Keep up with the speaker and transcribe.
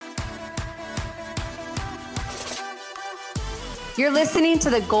You're listening to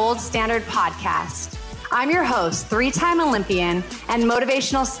the Gold Standard Podcast. I'm your host, three-time Olympian and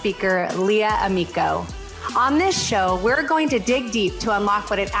motivational speaker, Leah Amico. On this show, we're going to dig deep to unlock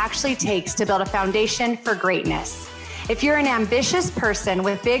what it actually takes to build a foundation for greatness. If you're an ambitious person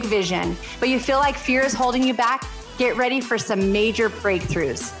with big vision, but you feel like fear is holding you back, get ready for some major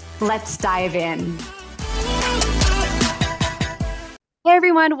breakthroughs. Let's dive in. Hey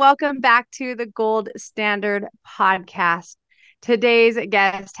everyone, welcome back to the Gold Standard Podcast. Today's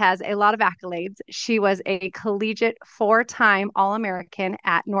guest has a lot of accolades. She was a collegiate four-time All-American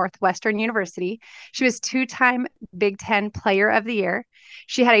at Northwestern University. She was two-time Big Ten Player of the Year.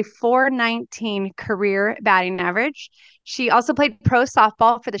 She had a .419 career batting average. She also played pro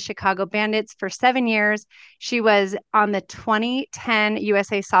softball for the Chicago Bandits for 7 years. She was on the 2010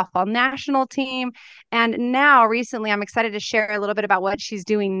 USA Softball National Team. And now, recently, I'm excited to share a little bit about what she's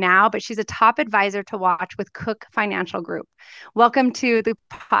doing now, but she's a top advisor to watch with Cook Financial Group. Welcome to the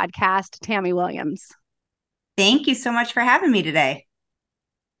podcast, Tammy Williams. Thank you so much for having me today.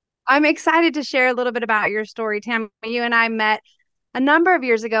 I'm excited to share a little bit about your story, Tammy. You and I met a number of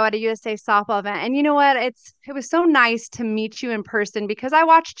years ago at a USA softball event. And you know what? It was so nice to meet you in person because I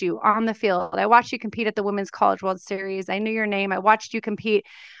watched you on the field. I watched you compete at the Women's College World Series. I knew your name. I watched you compete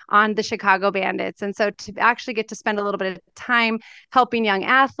on the Chicago Bandits. And so to actually get to spend a little bit of time helping young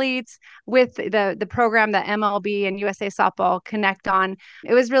athletes with the program that MLB and USA Softball connect on,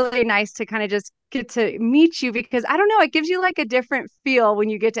 it was really nice to kind of just get to meet you because I don't know, it gives you like a different feel when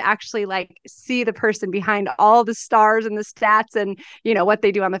you get to actually like see the person behind all the stars and the stats and, you know, what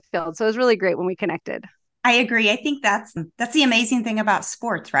they do on the field. So it was really great when we connected. I agree. I think that's the amazing thing about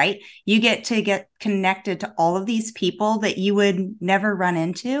sports, right? You get to get connected to all of these people that you would never run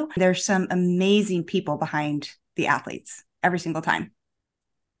into. There's some amazing people behind the athletes every single time.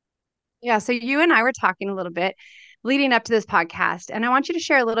 Yeah. So you and I were talking a little bit leading up to this podcast, and I want you to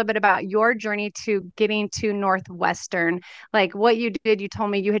share a little bit about your journey to getting to Northwestern, like what you did. You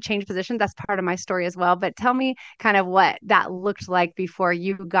told me you had changed positions. That's part of my story as well. But tell me kind of what that looked like before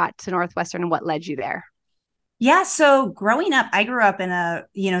you got to Northwestern and what led you there. Yeah, so growing up, I grew up in a,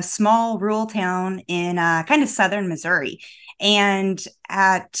 small rural town in kind of southern Missouri. And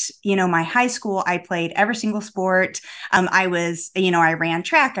at, my high school, I played every single sport. I ran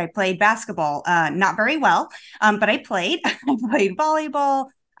track, I played basketball, not very well, but I played. I played volleyball,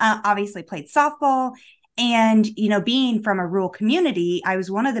 obviously played softball. And, being from a rural community, I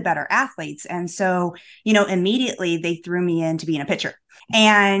was one of the better athletes. And so, immediately they threw me into being a pitcher.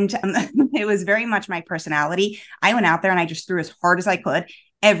 And it was very much my personality. I went out there and I just threw as hard as I could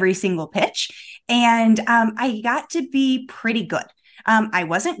every single pitch. And I got to be pretty good. I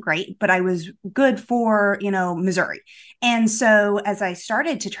wasn't great, but I was good for, Missouri. And so as I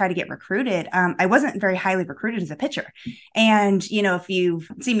started to try to get recruited, I wasn't very highly recruited as a pitcher. And, if you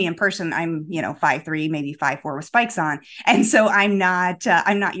see me in person, I'm, 5'3", maybe 5'4" with spikes on. And so I'm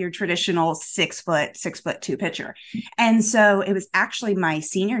not your traditional 6'2" pitcher. And so it was actually my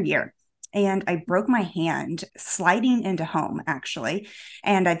senior year. And I broke my hand sliding into home, actually.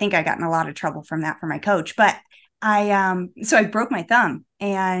 And I think I got in a lot of trouble from that for my coach. But so I broke my thumb,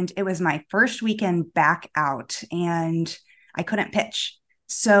 and it was my first weekend back out, and I couldn't pitch.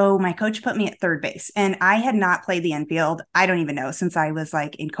 So my coach put me at third base, and I had not played the infield. I don't even know, since I was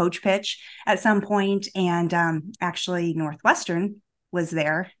like in coach pitch at some point. And actually Northwestern was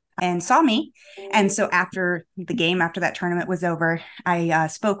there and saw me. And so after the game, after that tournament was over, I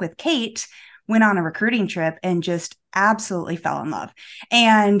spoke with Kate, went on a recruiting trip, and just absolutely fell in love.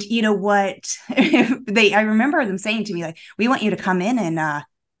 And you know what? I remember them saying to me, like, we want you to come in and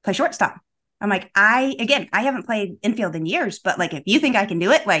play shortstop. I'm like, I haven't played infield in years, but like, if you think I can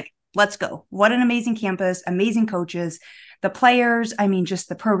do it, like, let's go. What an amazing campus, amazing coaches, the players. I mean, just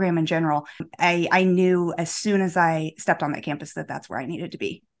the program in general. I knew as soon as I stepped on that campus that that's where I needed to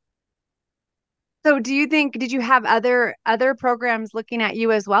be. So do you think, did you have other programs looking at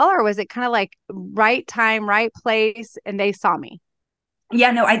you as well? Or was it kind of like right time, right place, and they saw me?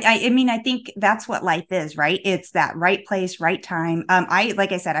 Yeah, no, I mean, I think that's what life is, right? It's that right place, right time.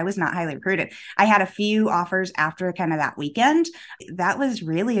 Like I said, I was not highly recruited. I had a few offers after kind of that weekend. That was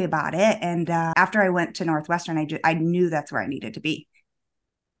really about it. And after I went to Northwestern, I knew that's where I needed to be.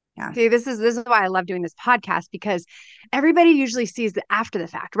 Yeah. See, this is why I love doing this podcast because everybody usually sees the after the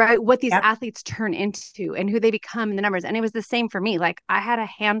fact, right? What these Yep. athletes turn into and who they become in the numbers. And it was the same for me. Like I had a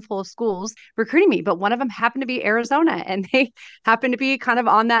handful of schools recruiting me, but one of them happened to be Arizona and they happened to be kind of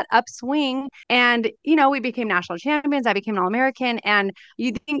on that upswing. And, we became national champions. I became an All-American. And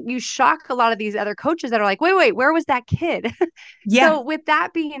you think you shock a lot of these other coaches that are like, wait, where was that kid? Yeah. So, with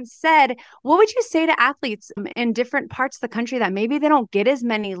that being said, what would you say to athletes in different parts of the country that maybe they don't get as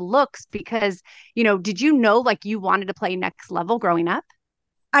many looks because, did you know like you wanted to play next level growing up?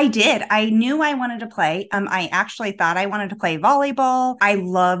 I did. I knew I wanted to play. I actually thought I wanted to play volleyball. I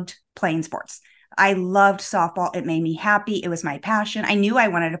loved playing sports. I loved softball. It made me happy. It was my passion. I knew I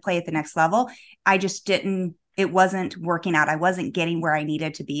wanted to play at the next level. I just didn't, it wasn't working out. I wasn't getting where I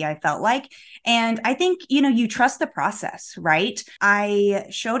needed to be, I felt like. And I think, you trust the process, right? I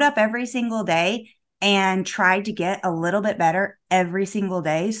showed up every single day and tried to get a little bit better every single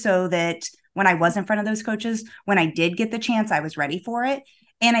day so that when I was in front of those coaches, when I did get the chance, I was ready for it.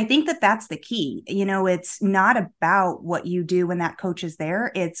 And I think that that's the key. It's not about what you do when that coach is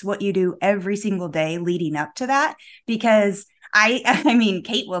there. It's what you do every single day leading up to that. Because I mean,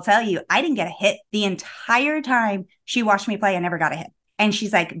 Kate will tell you, I didn't get a hit the entire time she watched me play. I never got a hit. And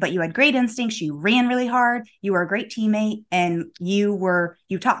she's like, but you had great instincts. You ran really hard. You were a great teammate and you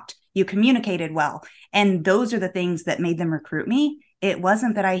talked, you communicated well. And those are the things that made them recruit me. It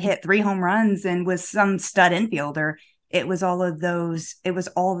wasn't that I hit 3 home runs and was some stud infielder. It was all of those, it was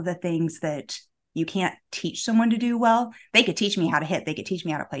all of the things that you can't teach someone to do well. They could teach me how to hit. They could teach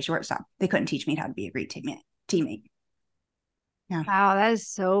me how to play shortstop. They couldn't teach me how to be a great teammate. Yeah. Wow, that is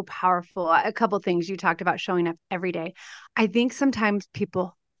so powerful. A couple of things you talked about showing up every day. I think sometimes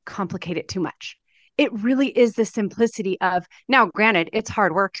people complicate it too much. It really is the simplicity of now, granted, it's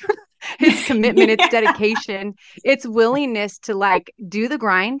hard work, it's commitment, it's Yeah. dedication, it's willingness to like do the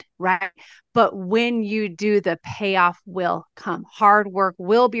grind, right? But when you do, the payoff will come. Hard work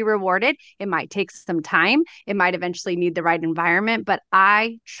will be rewarded. It might take some time, it might eventually need the right environment, but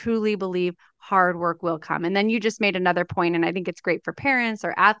I truly believe hard work will come. And then you just made another point, and I think it's great for parents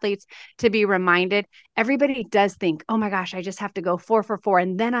or athletes to be reminded. Everybody does think, oh my gosh, I just have to go 4 for 4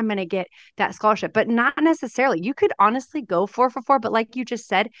 and then I'm going to get that scholarship, but not necessarily. You could honestly go 4 for 4, but like you just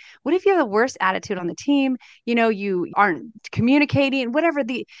said, what if you have the worst attitude on the team? You aren't communicating, whatever.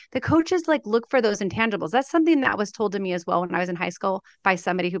 The coaches like look for those intangibles. That's something that was told to me as well when I was in high school by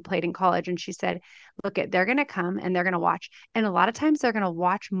somebody who played in college. And she said, look, they're going to come and they're going to watch. And a lot of times they're going to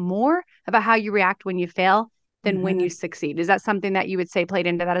watch more about how you react when you fail than when you Mhm. succeed. Is that something that you would say played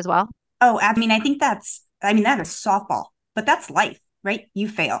into that as well? Oh, I mean, that is softball, but that's life, right? You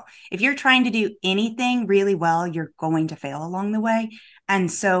fail. If you're trying to do anything really well, you're going to fail along the way.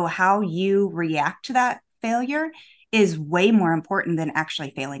 And so, how you react to that failure is way more important than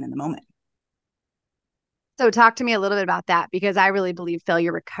actually failing in the moment. So, talk to me a little bit about that because I really believe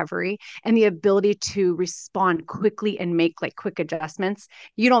failure recovery and the ability to respond quickly and make like quick adjustments.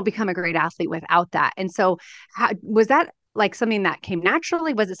 You don't become a great athlete without that. And so, was that like something that came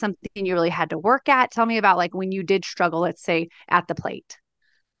naturally? Was it something you really had to work at? Tell me about like when you did struggle, let's say at the plate.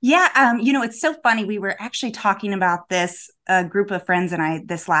 Yeah, it's so funny. We were actually talking about this, a group of friends and I,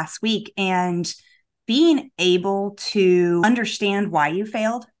 this last week, and being able to understand why you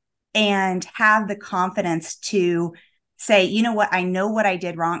failed and have the confidence to say, you know what, I know what I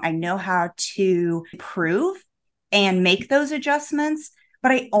did wrong. I know how to improve and make those adjustments.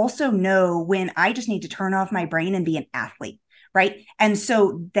 But I also know when I just need to turn off my brain and be an athlete. Right. And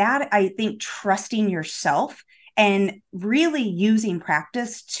so that I think trusting yourself and really using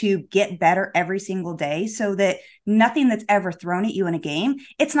practice to get better every single day so that nothing that's ever thrown at you in a game,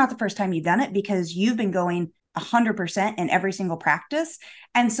 it's not the first time you've done it because you've been going 100% in every single practice.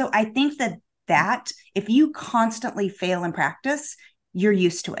 And so I think that if you constantly fail in practice, you're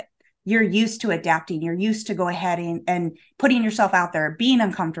used to it. You're used to adapting. You're used to go ahead and putting yourself out there, being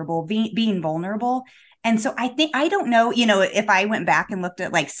uncomfortable, being vulnerable. And so I think, I don't know, if I went back and looked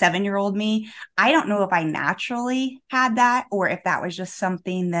at like 7-year old me, I don't know if I naturally had that or if that was just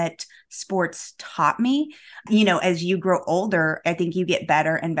something that sports taught me. As you grow older, I think you get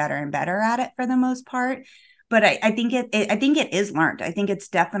better and better and better at it for the most part. But I think I think it is learned. I think it's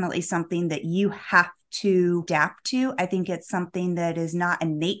definitely something that you have to adapt to. I think it's something that is not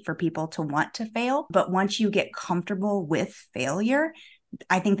innate for people to want to fail. But once you get comfortable with failure,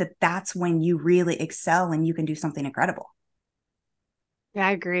 I think that that's when you really excel and you can do something incredible. Yeah,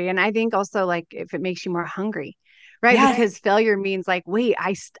 I agree. And I think also like if it makes you more hungry, right? Yes. Because failure means like, wait,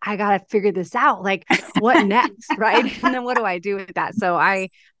 I got to figure this out. Like, what next, right? And then what do I do with that? So I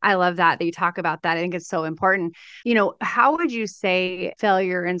love that you talk about that. I think it's so important. How would you say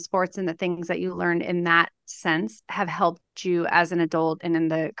failure in sports and the things that you learned in that sense have helped you as an adult and in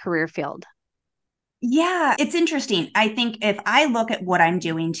the career field? Yeah, it's interesting. I think if I look at what I'm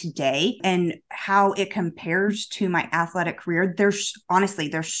doing today and how it compares to my athletic career, there's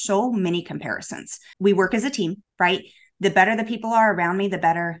so many comparisons. We work as a team, right? The better the people are around me, the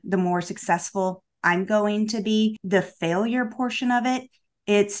better, the more successful I'm going to be. The failure portion of it,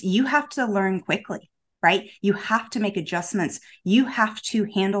 it's you have to learn quickly, right? You have to make adjustments. You have to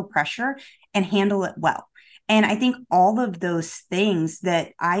handle pressure and handle it well. And I think all of those things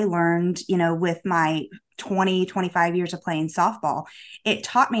that I learned, with my 20, 25 years of playing softball, it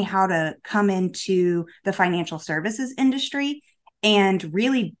taught me how to come into the financial services industry and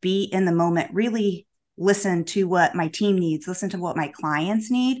really be in the moment, really listen to what my team needs, listen to what my clients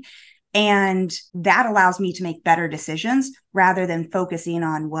need. And that allows me to make better decisions rather than focusing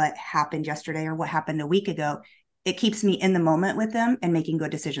on what happened yesterday or what happened a week ago. It keeps me in the moment with them and making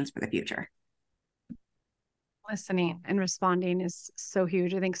good decisions for the future. Listening and responding is so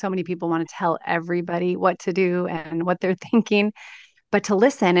huge. I think so many people want to tell everybody what to do and what they're thinking, but to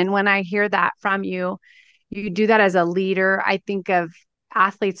listen. And when I hear that from you, you do that as a leader. I think of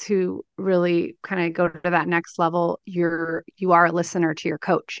athletes who really kind of go to that next level. You are a listener to your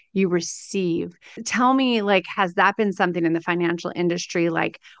coach. You receive. Tell me, like, has that been something in the financial industry?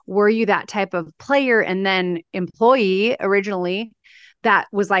 Like, were you that type of player and then employee originally that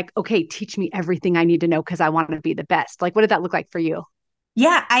was like, okay, teach me everything I need to know because I want to be the best? Like, what did that look like for you?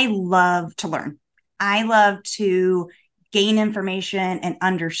 Yeah, I love to learn. I love to gain information and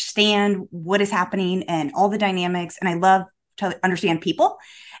understand what is happening and all the dynamics. And I love to understand people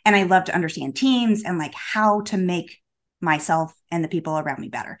and I love to understand teams and like how to make myself and the people around me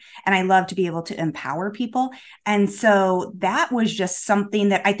better. And I love to be able to empower people. And so that was just something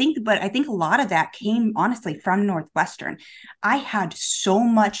that I think a lot of that came honestly from Northwestern. I had so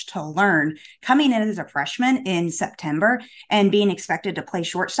much to learn coming in as a freshman in September and being expected to play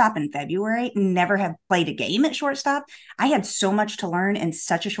shortstop in February, never have played a game at shortstop. I had so much to learn in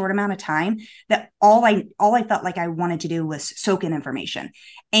such a short amount of time that all I felt like I wanted to do was soak in information.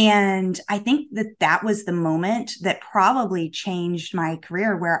 And I think that was the moment that probably changed my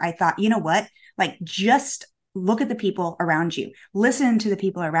career where I thought, you know what? Like just look at the people around you, listen to the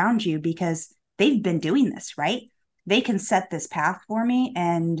people around you because they've been doing this, right? They can set this path for me.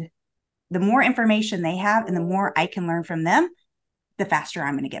 And the more information they have and the more I can learn from them, the faster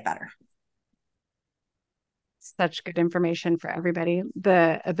I'm going to get better. Such good information for everybody.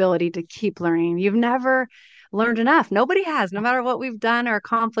 The ability to keep learning. You've never learned enough. Nobody has. No matter what we've done or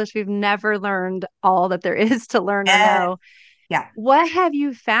accomplished, we've never learned all that there is to learn or Yeah. know. Yeah. What have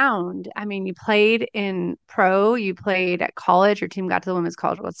you found? I mean, you played in pro, you played at college, your team got to the Women's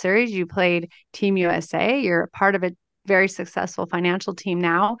College World Series, you played Team USA, you're a part of a very successful financial team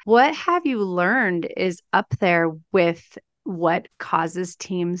now. What have you learned is up there with what causes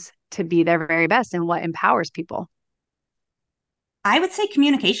teams to be their very best and what empowers people? I would say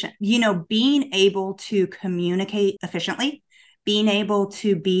communication, being able to communicate efficiently, being able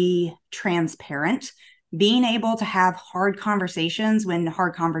to be transparent, being able to have hard conversations when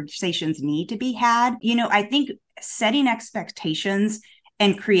hard conversations need to be had. I think setting expectations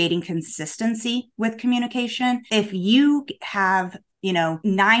and creating consistency with communication. If you have,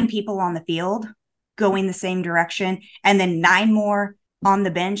 nine people on the field going the same direction and then nine more on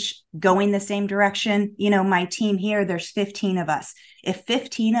the bench going the same direction. My team here, there's 15 of us. If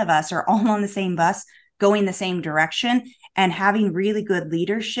 15 of us are all on the same bus going the same direction and having really good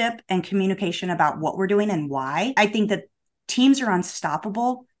leadership and communication about what we're doing and why, I think that teams are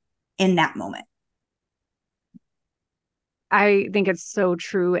unstoppable in that moment. I think it's so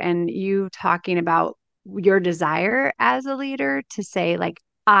true. And you talking about your desire as a leader to say, like,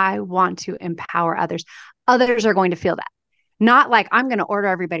 I want to empower others. Others are going to feel that. Not like I'm going to order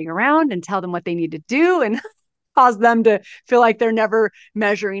everybody around and tell them what they need to do and cause them to feel like they're never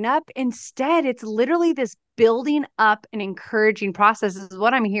measuring up. Instead, it's literally this building up and encouraging process is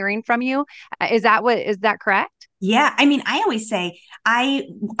what I'm hearing from you. Is that correct? Yeah, I mean, I always say I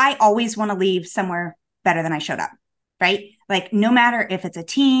always want to leave somewhere better than I showed up, right? Like no matter if it's a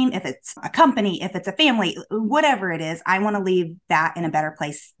team, if it's a company, if it's a family, whatever it is, I want to leave that in a better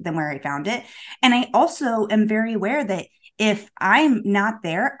place than where I found it. And I also am very aware that if I'm not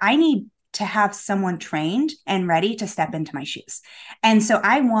there, I need to have someone trained and ready to step into my shoes. And so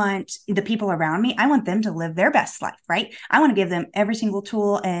I want the people around me, I want them to live their best life, right? I want to give them every single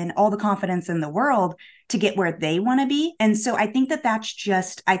tool and all the confidence in the world to get where they want to be. And so I think that that's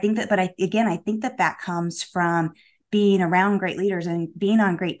just, I think that, but again, I think that that comes from being around great leaders and being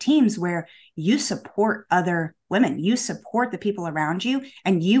on great teams where you support other women, you support the people around you,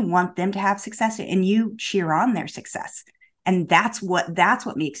 and you want them to have success and you cheer on their success. And that's what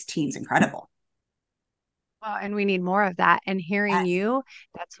makes teams incredible. Well, and we need more of that. And hearing you,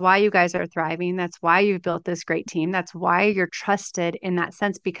 that's why you guys are thriving. That's why you've built this great team. That's why you're trusted in that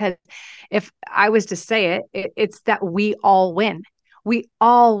sense. Because if I was to say it's that we all win. We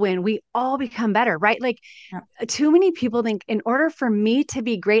all win. We all become better, right? Like Yes. too many people think in order for me to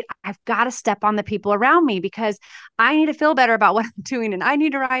be great, I've got to step on the people around me because I need to feel better about what I'm doing and I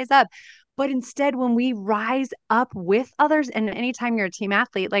need to rise up. But instead, when we rise up with others, and anytime you're a team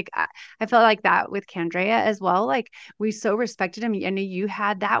athlete, like I felt like that with Candrea as well. Like we so respected him. And you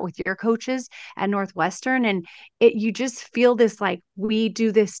had that with your coaches at Northwestern. And you just feel this like we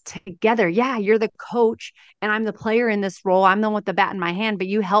do this together. Yeah, you're the coach and I'm the player in this role. I'm the one with the bat in my hand, but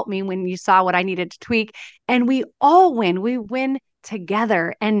you helped me when you saw what I needed to tweak. And we all win. We win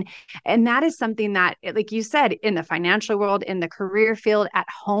together. And that is something that, like you said, in the financial world, in the career field, at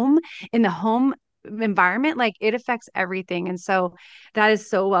home, in the home environment, like it affects everything. And so that is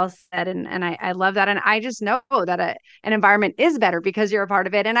so well said. And I love that. And I just know that an environment is better because you're a part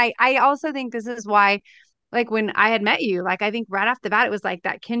of it. And I also think this is why, like when I had met you, like I think right off the bat, it was like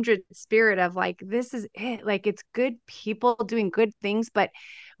that kindred spirit of like, this is it. Like it's good people doing good things, but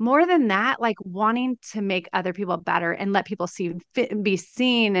more than that, like wanting to make other people better and let people be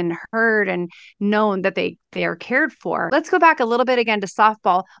seen and heard and known that they are cared for. Let's go back a little bit again to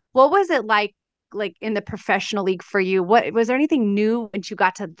softball. What was it like in the professional league for you? What was there anything new once you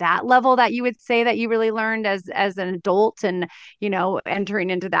got to that level that you would say that you really learned as an adult and entering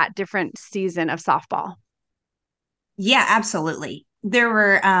into that different season of softball? Yeah, absolutely. There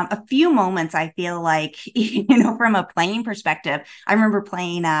were a few moments I feel like, from a playing perspective, I remember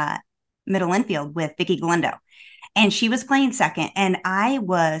playing middle infield with Vicky Galindo, and she was playing second, and I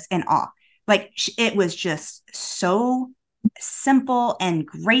was in awe. Like it was just so simple and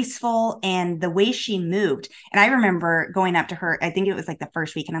graceful, and the way she moved. And I remember going up to her, I think it was like the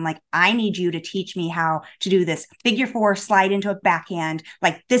first week, and I'm like, I need you to teach me how to do this figure four slide into a backhand.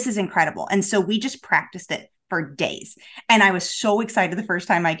 Like, this is incredible. And so we just practiced it for days. And I was so excited the first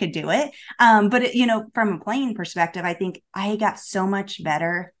time I could do it. But from a playing perspective, I think I got so much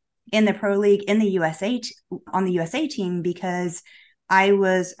better in the pro league in the on the USA team because I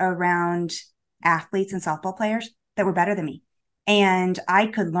was around athletes and softball players that were better than me. And I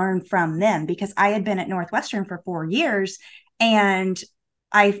could learn from them because I had been at Northwestern for 4 years and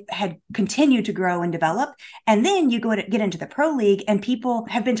I had continued to grow and develop. And then you go to get into the pro league and people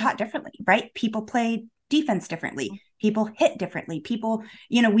have been taught differently, right? People play defense differently. People hit differently. People,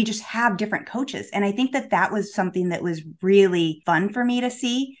 we just have different coaches. And I think that that was something that was really fun for me to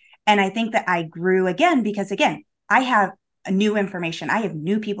see. And I think that I grew again because, again, I have new information. I have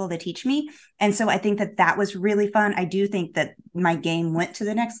new people to teach me. And so I think that that was really fun. I do think that my game went to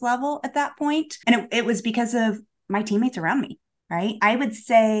the next level at that point. And it was because of my teammates around me, right? I would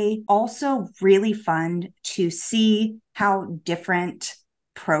say also really fun to see how different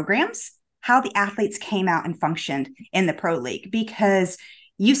programs, how the athletes came out and functioned in the pro league because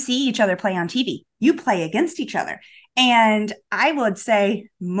you see each other play on TV. You play against each other. And I would say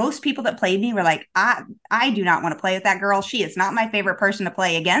most people that played me were like, I do not want to play with that girl. She is not my favorite person to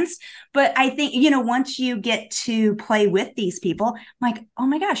play against. But I think, once you get to play with these people, I'm like, oh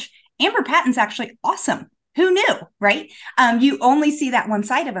my gosh, Amber Patton's actually awesome. Who knew, right? You only see that one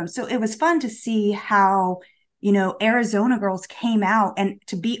side of them. So it was fun to see how, Arizona girls came out and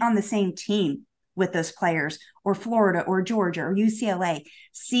to be on the same team with those players, or Florida or Georgia or UCLA,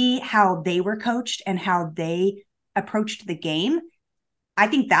 see how they were coached and how they approached the game. I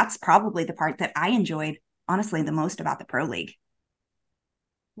think that's probably the part that I enjoyed, honestly, the most about the pro league.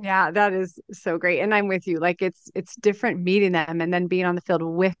 Yeah, that is so great. And I'm with you. Like it's different meeting them and then being on the field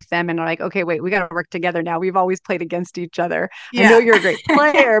with them and like, okay, wait, we got to work together now. We've always played against each other. I know Yeah. you're a great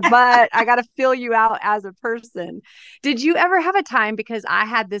player, but I got to fill you out as a person. Did you ever have a time because I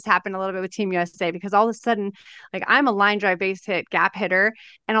had this happen a little bit with Team USA because all of a sudden like I'm a line drive base hit gap hitter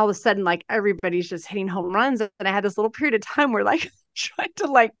and all of a sudden like everybody's just hitting home runs and I had this little period of time where like trying to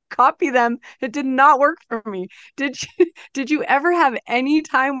like copy them. It did not work for me. Did did you ever have any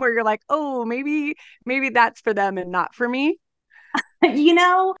time where you're like, oh, maybe that's for them and not for me?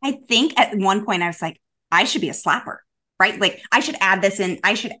 I think at one point I was like, I should be a slapper. right? Like I should add this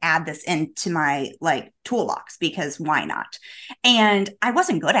into my like toolbox because why not? And I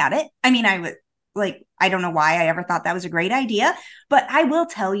wasn't good at it. I mean, I was like, I don't know why I ever thought that was a great idea, but I will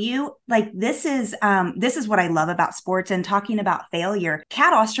tell you, like, this is what I love about sports and talking about failure.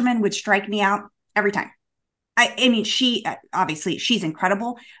 Kat Osterman would strike me out every time. I mean, she obviously she's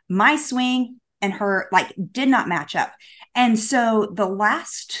incredible. My swing and her like did not match up. And so the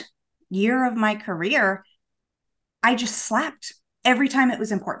last year of my career, I just slapped every time it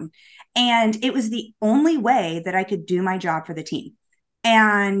was important. And it was the only way that I could do my job for the team.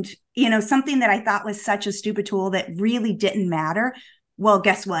 And, something that I thought was such a stupid tool that really didn't matter. Well,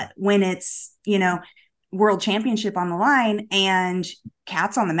 guess what? When it's, world championship on the line and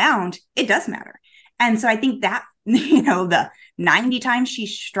Cat's on the mound, it does matter. And so I think that, the 90 times she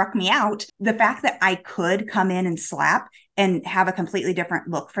struck me out, the fact that I could come in and slap and have a completely different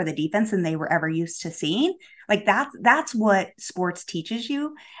look for the defense than they were ever used to seeing. Like that's what sports teaches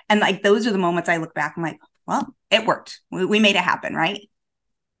you. And like those are the moments I look back and I'm like, well, it worked. We made it happen, right?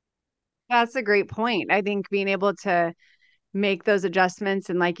 That's a great point. I think being able to make those adjustments,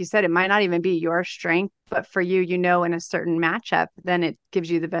 and like you said, it might not even be your strength, but for you, in a certain matchup, then it gives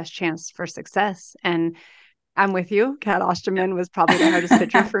you the best chance for success. And I'm with you. Cat Osterman was probably the hardest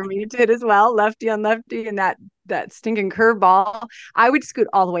pitcher for me to hit as well, lefty on lefty, and that stinking curveball. I would scoot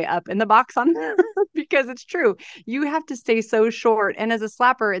all the way up in the box on because it's true. You have to stay so short, and as a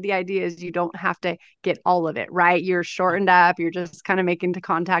slapper, the idea is you don't have to get all of it right. You're shortened up. You're just kind of making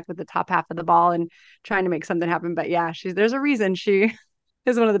contact with the top half of the ball and trying to make something happen. But yeah, there's a reason she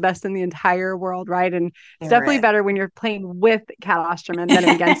is one of the best in the entire world, right? And it's There definitely it. better when you're playing with Cat Osterman than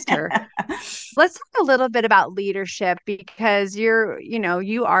against her. Let's talk a little bit about leadership because you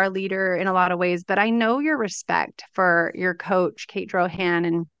are a leader in a lot of ways, but I know your respect for your coach, Kate Drohan,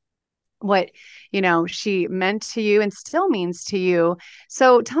 and what, she meant to you and still means to you.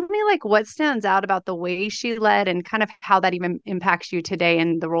 So tell me like what stands out about the way she led and kind of how that even impacts you today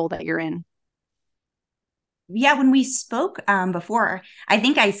in the role that you're in. Yeah, when we spoke before, I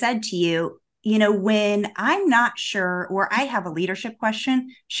think I said to you, when I'm not sure or I have a leadership question,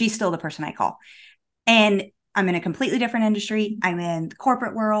 she's still the person I call. And I'm in a completely different industry. I'm in the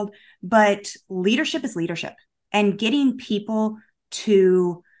corporate world, but leadership is leadership. And getting people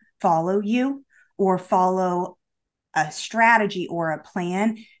to follow you or follow a strategy or a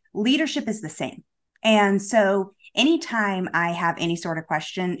plan, leadership is the same. And so anytime I have any sort of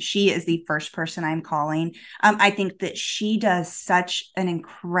question, she is the first person I'm calling. I think that she does such an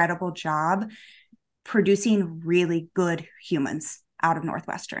incredible job producing really good humans out of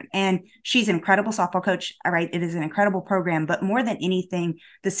Northwestern. And she's an incredible softball coach. All right. It is an incredible program, but more than anything,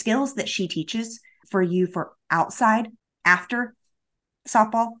 the skills that she teaches for you for outside after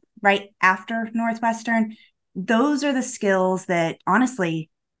softball, right after Northwestern, those are the skills that honestly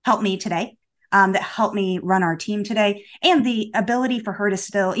help me today. That helped me run our team today, and the ability for her to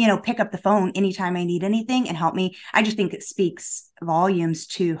still, pick up the phone anytime I need anything and help me. I just think it speaks volumes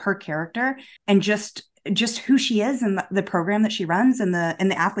to her character and just who she is and the program that she runs and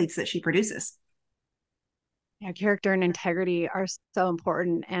the athletes that she produces. Yeah, character and integrity are so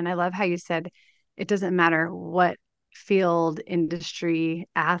important. And I love how you said it doesn't matter what field, industry,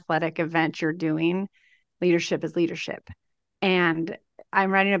 athletic event you're doing, leadership is leadership. And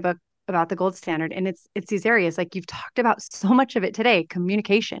I'm writing a book about the gold standard, and it's these areas like you've talked about so much of it today,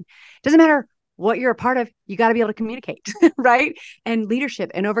 communication. It doesn't matter what you're a part of, you got to be able to communicate, right? And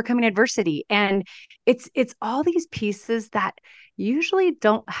leadership and overcoming adversity. And it's all these pieces that usually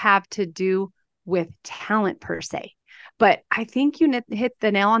don't have to do with talent per se. But I think you hit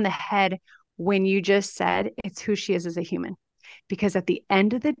the nail on the head when you just said it's who she is as a human. Because at the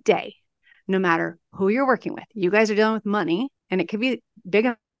end of the day, no matter who you're working with, you guys are dealing with money, and it could be big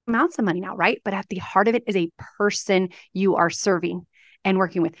amounts of money now, right? But at the heart of it is a person you are serving and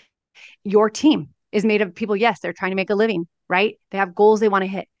working with. Your team is made of people. Yes, they're trying to make a living, right? They have goals they want to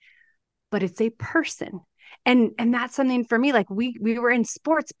hit, but it's a person. And that's something for me. Like we were in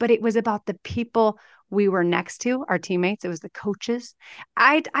sports, but it was about the people we were next to, our teammates. It was the coaches.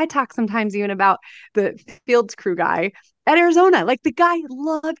 I talk sometimes even about the fields crew guy at Arizona. Like the guy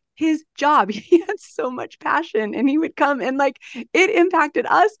loved his job. He had so much passion, and he would come and like it impacted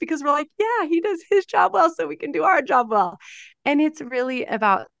us because we're like, yeah, he does his job well, so we can do our job well. And it's really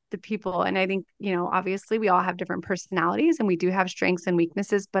about the people. And I think, obviously we all have different personalities and we do have strengths and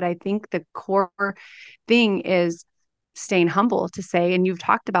weaknesses, but I think the core thing is staying humble to say, and you've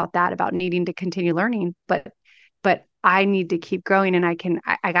talked about that, about needing to continue learning, but I need to keep growing, and I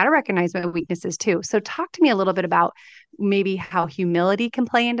got to recognize my weaknesses too. So talk to me a little bit about maybe how humility can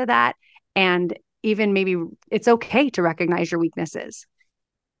play into that, and even maybe it's okay to recognize your weaknesses.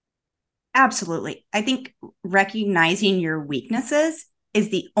 Absolutely. I think recognizing your weaknesses is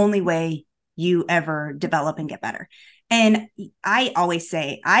the only way you ever develop and get better. And I always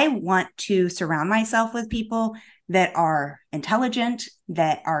say, I want to surround myself with people that are intelligent,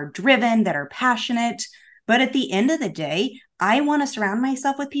 that are driven, that are passionate. But at the end of the day, I want to surround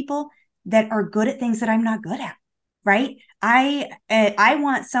myself with people that are good at things that I'm not good at. Right. I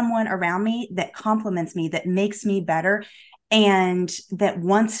want someone around me that compliments me, that makes me better, and that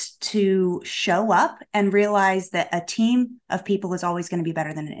wants to show up and realize that a team of people is always going to be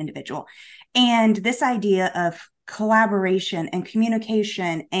better than an individual. And this idea of collaboration and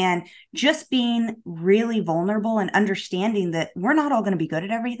communication and just being really vulnerable and understanding that we're not all going to be good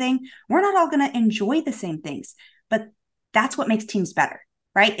at everything. We're not all going to enjoy the same things, but that's what makes teams better.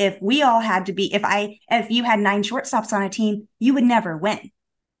 Right. If we all had to be, if you had 9 shortstops on a team, you would never win.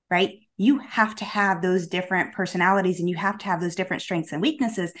 Right. You have to have those different personalities and you have to have those different strengths and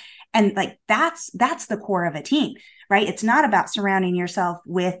weaknesses. And like, that's the core of a team, right? It's not about surrounding yourself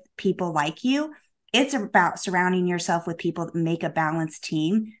with people like you. It's about surrounding yourself with people that make a balanced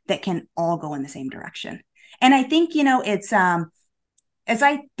team that can all go in the same direction. And I think, it's, as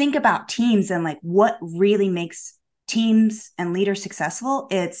I think about teams and like what really makes teams and leaders successful,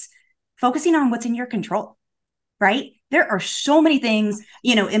 it's focusing on what's in your control, right? There are so many things,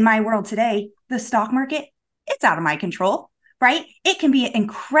 in my world today, the stock market, it's out of my control, right? It can be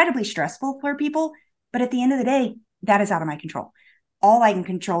incredibly stressful for people, but at the end of the day, that is out of my control. All I can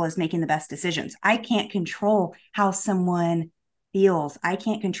control is making the best decisions. I can't control how someone feels. I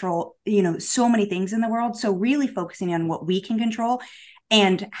can't control, so many things in the world. So really focusing on what we can control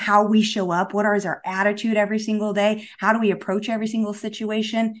and how we show up, what is our attitude every single day? How do we approach every single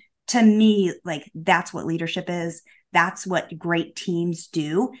situation? To me, like that's what leadership is. That's what great teams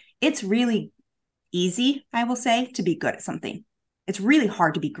do. It's really easy, I will say, to be good at something. It's really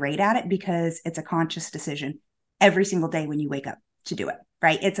hard to be great at it because it's a conscious decision every single day when you wake up to do it,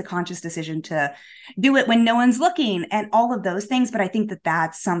 right? It's a conscious decision to do it when no one's looking and all of those things. But I think that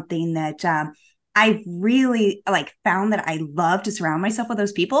that's something that I really like found that I love to surround myself with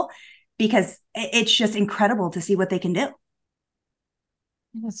those people because it's just incredible to see what they can do.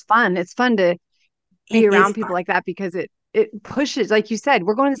 It's fun. It's fun to be It around is people fun. like that because it pushes, like you said,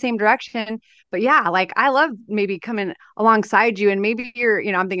 we're going in the same direction. But yeah, like I love maybe coming alongside you and maybe you're,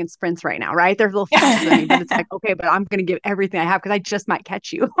 I'm thinking sprints right now, right? They're a little faster than me, but it's like, okay, but I'm gonna give everything I have because I just might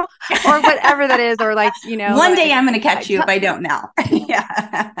catch you or whatever that is, or like, One day like I'm going to I catch you if tell I don't now.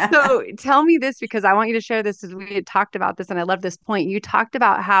 Yeah. so tell me this because I want you to share this as we had talked about this, and I love this point. You talked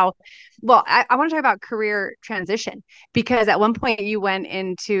about how, well, I want to talk about career transition because at one point you went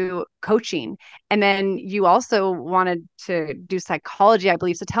into coaching and then you also wanted to do psychology, I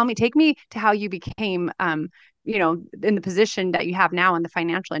believe. So take me to how you became, in the position that you have now in the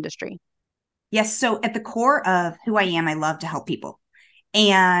financial industry. Yes. So at the core of who I am, I love to help people.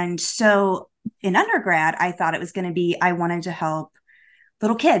 And so in undergrad, I thought it was going to be, I wanted to help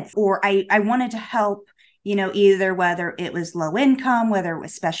little kids, or I wanted to help, either whether it was low income, whether it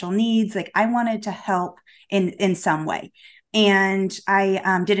was special needs, like I wanted to help in some way. And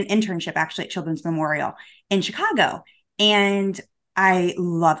I did an internship actually at Children's Memorial in Chicago, and I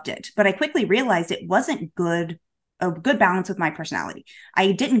loved it. But I quickly realized it wasn't a good balance with my personality.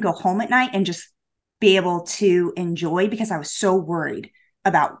 I didn't go home at night and just be able to enjoy because I was so worried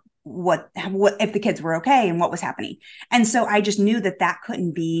about what if the kids were okay and what was happening. And so I just knew that that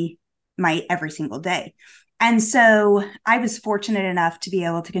couldn't be my every single day. And so I was fortunate enough to be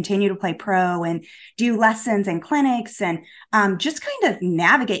able to continue to play pro and do lessons and clinics and just kind of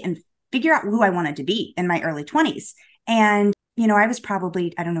navigate and figure out who I wanted to be in my early 20s. And, I was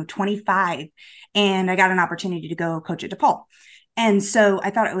probably, I don't know, 25, and I got an opportunity to go coach at DePaul. And so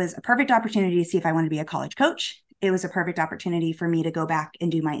I thought it was a perfect opportunity to see if I wanted to be a college coach. It was a perfect opportunity for me to go back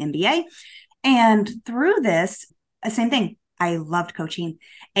and do my MBA. And through this, same thing. I loved coaching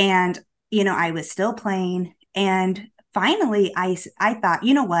and, I was still playing. And finally, I thought,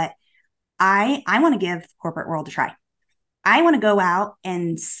 you know what? I want to give the corporate world a try. I want to go out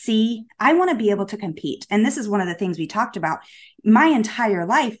and see, I want to be able to compete. And this is one of the things we talked about my entire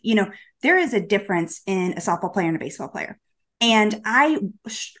life. There is a difference in a softball player and a baseball player. And I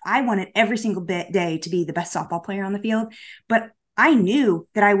wanted every single day to be the best softball player on the field, but I knew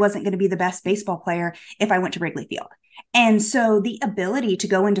that I wasn't going to be the best baseball player if I went to Wrigley Field. And so the ability to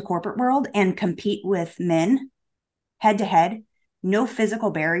go into corporate world and compete with men head to head, no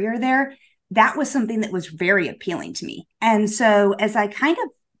physical barrier there, that was something that was very appealing to me. And so as I kind of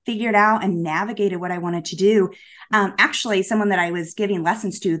figured out and navigated what I wanted to do. Actually, someone that I was giving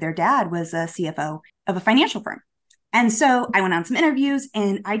lessons to, their dad was a CFO of a financial firm. And so I went on some interviews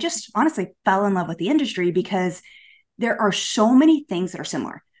and I just honestly fell in love with the industry because there are so many things that are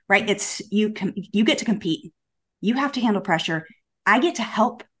similar, right? It's you get to compete, you have to handle pressure. I get to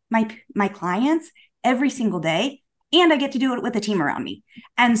help my clients every single day, and I get to do it with a team around me.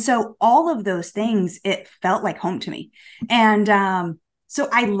 And so all of those things, it felt like home to me. And so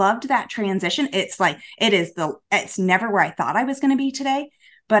I loved that transition. It's like it's never where I thought I was going to be today,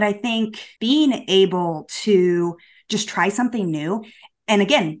 but I think being able to just try something new, and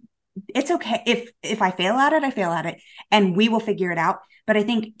again, it's okay if I fail at it, I fail at it, and we will figure it out. But I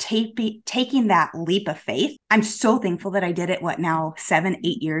think taking that leap of faith, I'm so thankful that I did it. What now, 7,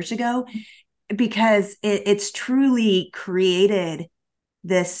 8 years ago, because it's truly created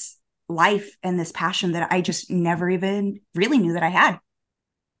this life and this passion that I just never even really knew that I had.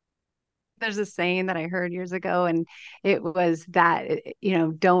 There's a saying that I heard years ago, and it was that,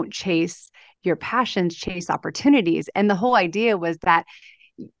 don't chase your passions, chase opportunities. And the whole idea was that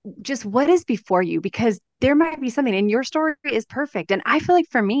just what is before you, because there might be something, and your story is perfect. And I feel like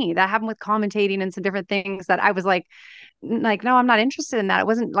for me, that happened with commentating and some different things that I was like, no, I'm not interested in that. It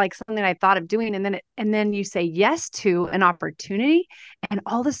wasn't like something I thought of doing. And then you say yes to an opportunity, and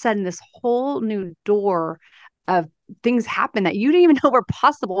all of a sudden this whole new door of things happen that you didn't even know were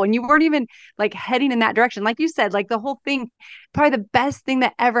possible, and you weren't even like heading in that direction. Like you said, like the whole thing, probably the best thing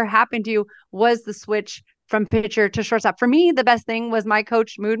that ever happened to you was the switch from pitcher to shortstop. For me, the best thing was my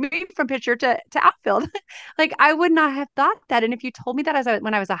coach moved me from pitcher to outfield. Like I would not have thought that. And if you told me that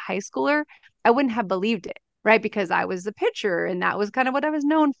when I was a high schooler, I wouldn't have believed it, right? Because I was a pitcher and that was kind of what I was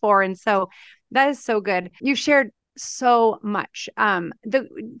known for. And so that is so good. You shared so much. The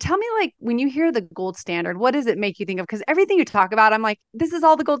Tell me, like, when you hear the gold standard, what does it make you think of? Because everything you talk about, I'm like, this is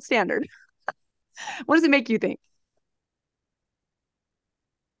all the gold standard. What does it make you think?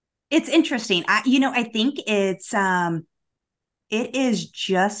 It's interesting. I think it is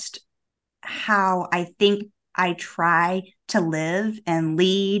just how I think I try to live and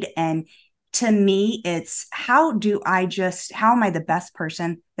lead. And to me, it's how am I the best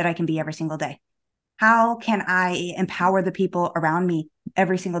person that I can be every single day? How can I empower the people around me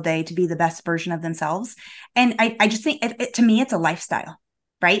every single day to be the best version of themselves? And I just think to me, it's a lifestyle,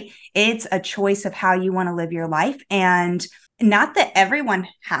 right? It's a choice of how you want to live your life. And not that everyone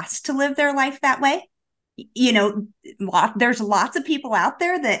has to live their life that way. There's lots of people out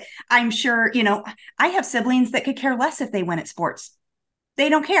there that I'm sure, I have siblings that could care less if they win at sports. They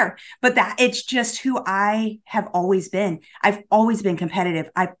don't care. But that it's just who I have always been. I've always been competitive.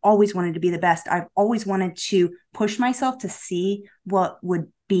 I've always wanted to be the best. I've always wanted to push myself to see what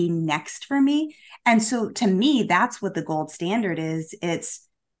would be next for me. And so to me, that's what the gold standard is. It's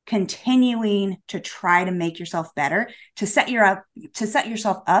continuing to try to make yourself better, to set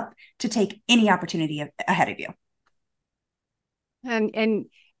yourself up to take any opportunity ahead of you. And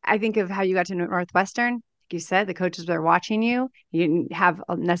I think of how you got to Northwestern. Like you said, the coaches were watching you. You didn't have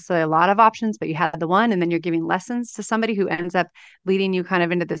necessarily a lot of options, but you had the one, and then you're giving lessons to somebody who ends up leading you kind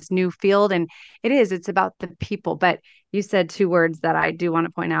of into this new field. And it's about the people. But you said two words that I do want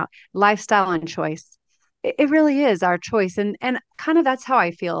to point out: lifestyle and choice. It really is our choice. And kind of that's how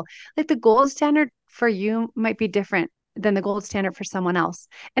I feel. Like the gold standard for you might be different than the gold standard for someone else.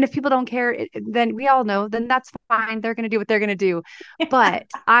 And if people don't care, then we all know, then that's fine. They're going to do what they're going to do. But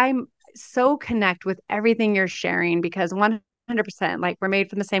I'm so connect with everything you're sharing, because 100%, like we're made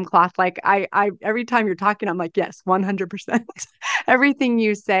from the same cloth. Like every time you're talking, I'm like, yes, 100%, everything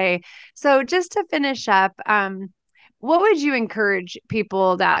you say. So just to finish up, what would you encourage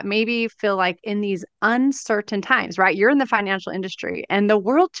people that maybe feel like in these uncertain times, right? You're in the financial industry and the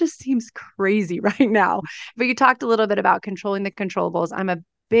world just seems crazy right now. But you talked a little bit about controlling the controllables. I'm a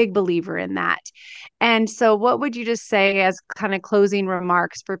big believer in that. And so, what would you just say as kind of closing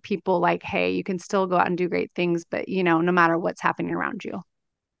remarks for people like, hey, you can still go out and do great things, but, no matter what's happening around you?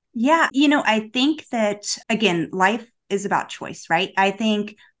 Yeah, I think that again, life is about choice, right? I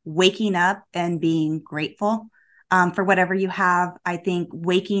think waking up and being grateful for whatever you have. I think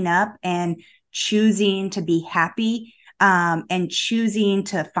waking up and choosing to be happy and choosing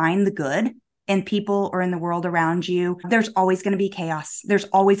to find the good in people or in the world around you. There's always going to be chaos. There's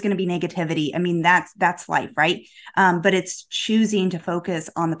always going to be negativity. I mean, that's life, right? But it's choosing to focus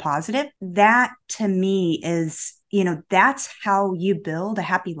on the positive. That to me is, that's how you build a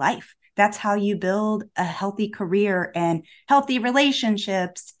happy life. That's how you build a healthy career and healthy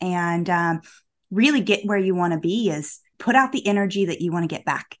relationships, and really get where you want to be, is put out the energy that you want to get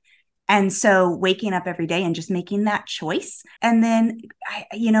back. And so waking up every day and just making that choice, and then,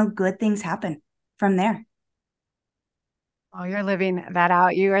 good things happen from there. Oh, you're living that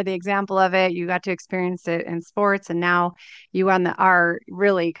out. You are the example of it. You got to experience it in sports, and now you are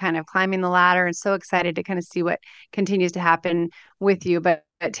really kind of climbing the ladder and so excited to kind of see what continues to happen with you. But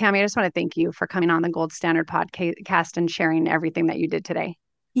Tammy, I just want to thank you for coming on the Gold Standard podcast and sharing everything that you did today.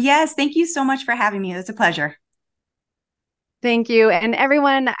 Yes, thank you so much for having me. It was a pleasure. Thank you. And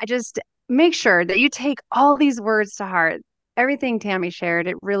everyone, just make sure that you take all these words to heart. Everything Tammy shared,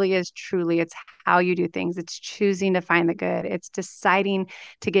 it really is truly, it's how you do things. It's choosing to find the good. It's deciding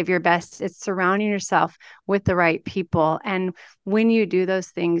to give your best. It's surrounding yourself with the right people. And when you do those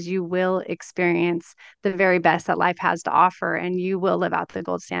things, you will experience the very best that life has to offer, and you will live out the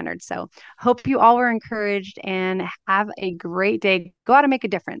gold standard. So, hope you all were encouraged and have a great day. Go out and make a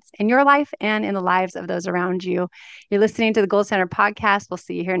difference in your life and in the lives of those around you. You're listening to the Gold Standard Podcast. We'll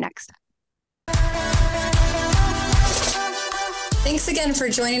see you here next. Thanks again for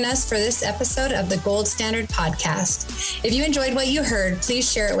joining us for this episode of the Gold Standard Podcast. If you enjoyed what you heard,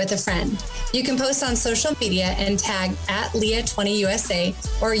 please share it with a friend. You can post on social media and tag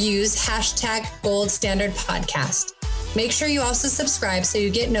 @Leah20USA or use hashtag Gold Standard Podcast. Make sure you also subscribe so you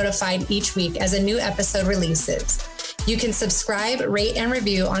get notified each week as a new episode releases. You can subscribe, rate, and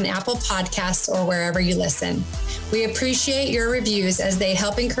review on Apple Podcasts or wherever you listen. We appreciate your reviews as they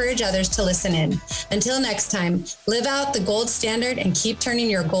help encourage others to listen in. Until next time, live out the gold standard and keep turning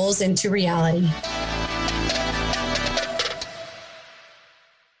your goals into reality.